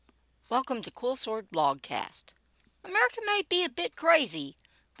Welcome to Cool Sword Blogcast. America may be a bit crazy,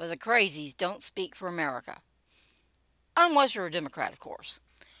 but the crazies don't speak for America. Unless you're a Democrat, of course.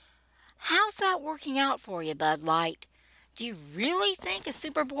 How's that working out for you, Bud Light? Do you really think a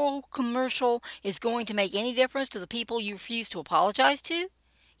Super Bowl commercial is going to make any difference to the people you refuse to apologize to?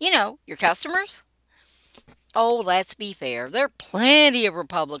 You know, your customers? Oh, let's be fair. There are plenty of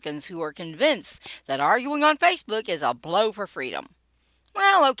Republicans who are convinced that arguing on Facebook is a blow for freedom.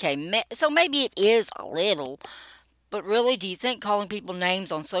 Well, okay, so maybe it is a little. But really, do you think calling people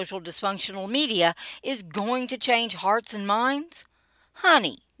names on social dysfunctional media is going to change hearts and minds?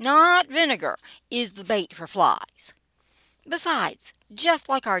 Honey, not vinegar, is the bait for flies. Besides, just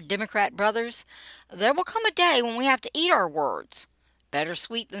like our Democrat brothers, there will come a day when we have to eat our words. Better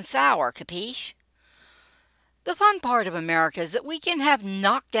sweet than sour, capiche? The fun part of America is that we can have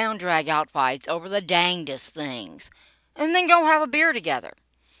knockdown drag-out fights over the dangdest things, and then go have a beer together.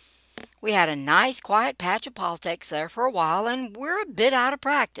 We had a nice quiet patch of politics there for a while, and we're a bit out of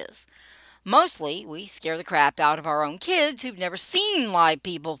practice. Mostly, we scare the crap out of our own kids who've never seen live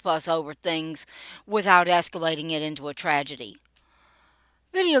people fuss over things without escalating it into a tragedy.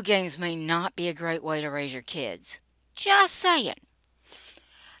 Video games may not be a great way to raise your kids. Just saying.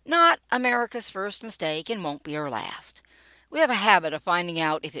 Not America's first mistake and won't be our last. We have a habit of finding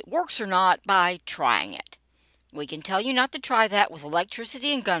out if it works or not by trying it. We can tell you not to try that with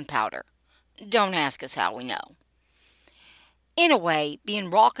electricity and gunpowder. Don't ask us how we know. In a way,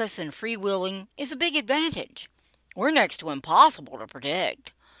 being raucous and freewheeling is a big advantage. We're next to impossible to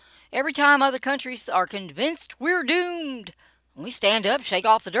predict. Every time other countries are convinced we're doomed, we stand up, shake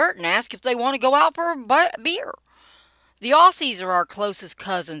off the dirt, and ask if they want to go out for a beer. The Aussies are our closest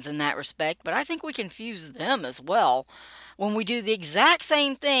cousins in that respect, but I think we confuse them as well when we do the exact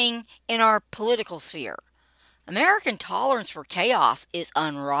same thing in our political sphere. American tolerance for chaos is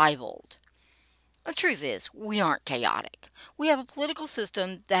unrivaled. The truth is, we aren't chaotic. We have a political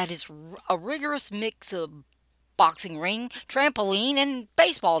system that is a rigorous mix of boxing ring, trampoline, and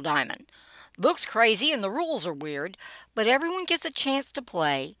baseball diamond. Looks crazy and the rules are weird, but everyone gets a chance to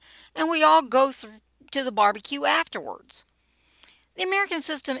play, and we all go to the barbecue afterwards. The American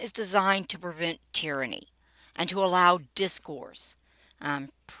system is designed to prevent tyranny and to allow discourse. I'm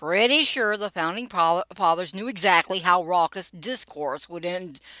pretty sure the founding fathers knew exactly how raucous discourse would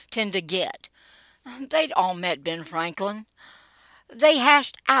tend to get. They'd all met Ben Franklin. They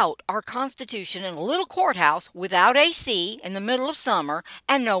hashed out our Constitution in a little courthouse without AC in the middle of summer,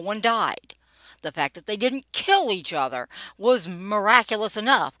 and no one died. The fact that they didn't kill each other was miraculous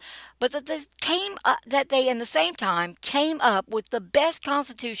enough, but that they in the same time came up with the best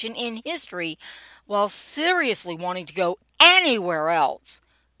Constitution in history while seriously wanting to go anywhere else.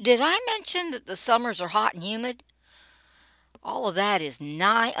 Did I mention that the summers are hot and humid? All of that is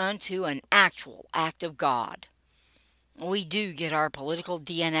nigh unto an actual act of God. We do get our political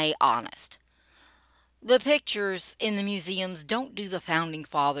DNA honest. The pictures in the museums don't do the founding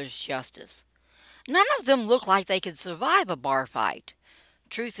fathers justice. None of them look like they could survive a bar fight.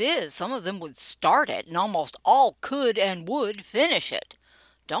 Truth is, some of them would start it, and almost all could and would finish it.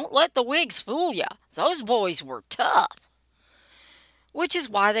 Don't let the Whigs fool you. Those boys were tough. Which is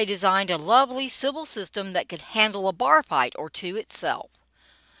why they designed a lovely civil system that could handle a bar fight or two itself.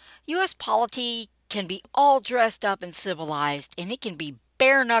 U.S. polity can be all dressed up and civilized, and it can be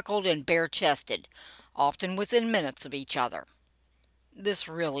bare-knuckled and bare-chested, often within minutes of each other. This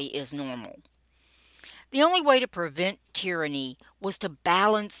really is normal. The only way to prevent tyranny was to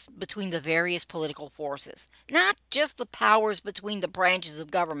balance between the various political forces, not just the powers between the branches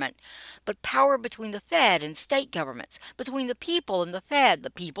of government, but power between the Fed and state governments, between the people and the Fed, the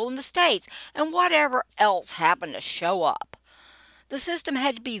people and the states, and whatever else happened to show up. The system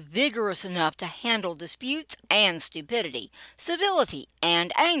had to be vigorous enough to handle disputes and stupidity, civility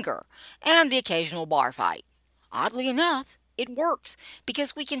and anger, and the occasional bar fight. Oddly enough, it works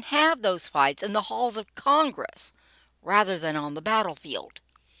because we can have those fights in the halls of Congress rather than on the battlefield.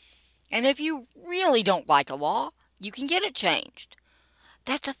 And if you really don't like a law, you can get it changed.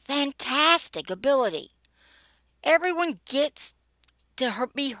 That's a fantastic ability. Everyone gets to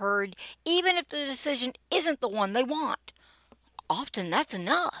be heard even if the decision isn't the one they want. Often that's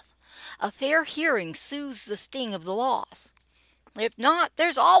enough. A fair hearing soothes the sting of the loss. If not,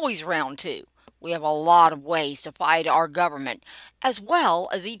 there's always round two. We have a lot of ways to fight our government as well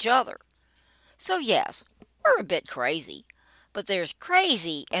as each other. So yes, we're a bit crazy. But there's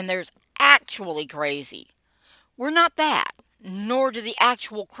crazy and there's actually crazy. We're not that, nor do the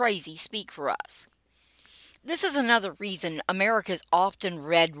actual crazy speak for us. This is another reason America is often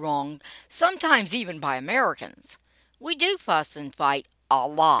read wrong, sometimes even by Americans. We do fuss and fight a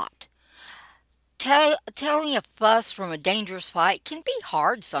lot. Telling a fuss from a dangerous fight can be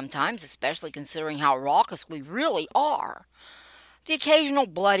hard sometimes, especially considering how raucous we really are. The occasional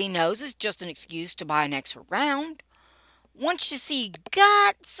bloody nose is just an excuse to buy an extra round. Once you see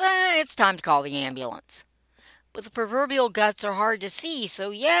guts, it's time to call the ambulance. But the proverbial guts are hard to see,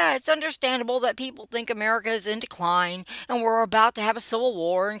 so yeah, it's understandable that people think America is in decline and we're about to have a civil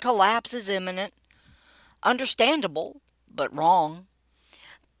war and collapse is imminent. Understandable, but wrong.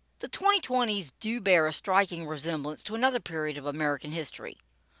 The 2020s do bear a striking resemblance to another period of American history,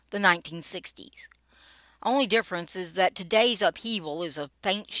 the 1960s. Only difference is that today's upheaval is a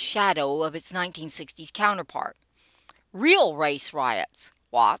faint shadow of its 1960s counterpart. Real race riots,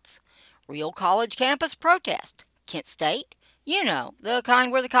 Watts. Real college campus protest, Kent State. You know, the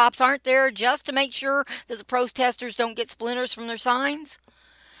kind where the cops aren't there just to make sure that the protesters don't get splinters from their signs.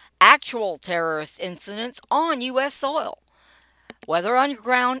 Actual terrorist incidents on U.S. soil. Weather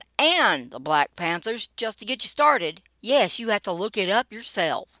Underground and the Black Panthers, just to get you started. Yes, you have to look it up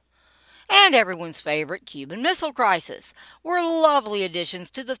yourself. And everyone's favorite Cuban Missile Crisis were lovely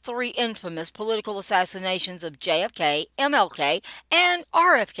additions to the three infamous political assassinations of JFK, MLK, and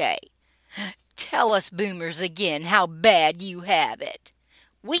RFK. Tell us boomers again how bad you have it.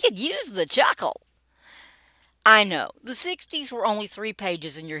 We could use the chuckle. I know, the 60s were only 3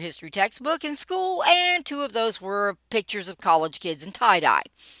 pages in your history textbook in school, and 2 of those were pictures of college kids in tie-dye.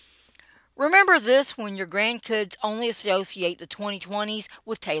 Remember this when your grandkids only associate the 2020s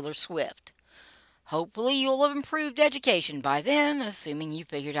with Taylor Swift. Hopefully you'll have improved education by then, assuming you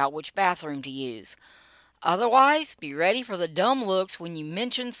figured out which bathroom to use. Otherwise, be ready for the dumb looks when you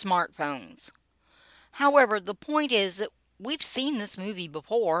mention smartphones. However, the point is that we've seen this movie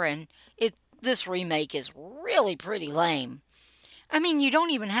before, and this remake is really pretty lame. I mean, you don't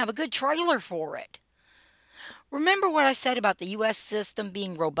even have a good trailer for it. Remember what I said about the U.S. system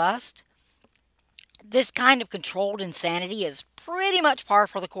being robust? This kind of controlled insanity is pretty much par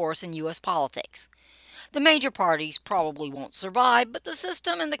for the course in U.S. politics. The major parties probably won't survive, but the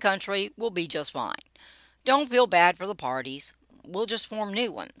system and the country will be just fine. Don't feel bad for the parties. We'll just form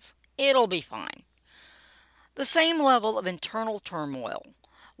new ones. It'll be fine. The same level of internal turmoil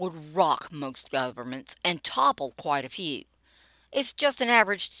would rock most governments and topple quite a few. It's just an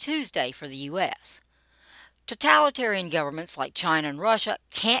average Tuesday for the U.S. Totalitarian governments like China and Russia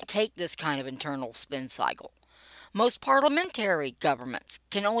can't take this kind of internal spin cycle. Most parliamentary governments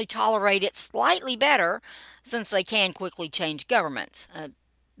can only tolerate it slightly better since they can quickly change governments.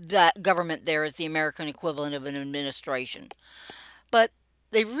 That government there is the American equivalent of an administration. But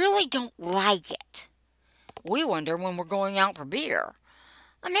they really don't like it. We wonder when we're going out for beer.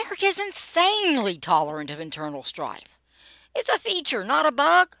 America is insanely tolerant of internal strife. It's a feature, not a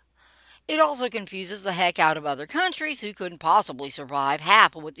bug. It also confuses the heck out of other countries who couldn't possibly survive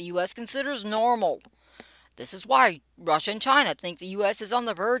half of what the U.S. considers normal. This is why Russia and China think the U.S. is on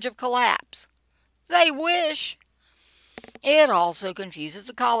the verge of collapse. They wish. It also confuses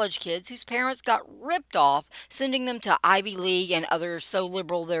the college kids whose parents got ripped off, sending them to Ivy League and other so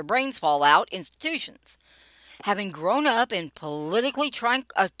liberal their brains fall out institutions. Having grown up in a politically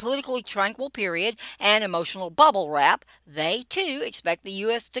tranquil period and emotional bubble wrap, they too expect the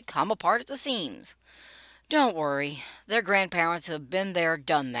U.S. to come apart at the seams. Don't worry, their grandparents have been there,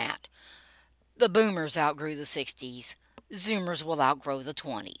 done that. The boomers outgrew the 60s. Zoomers will outgrow the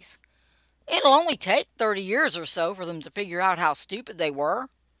 20s. It'll only take 30 years or so for them to figure out how stupid they were.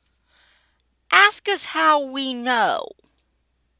 Ask us how we know.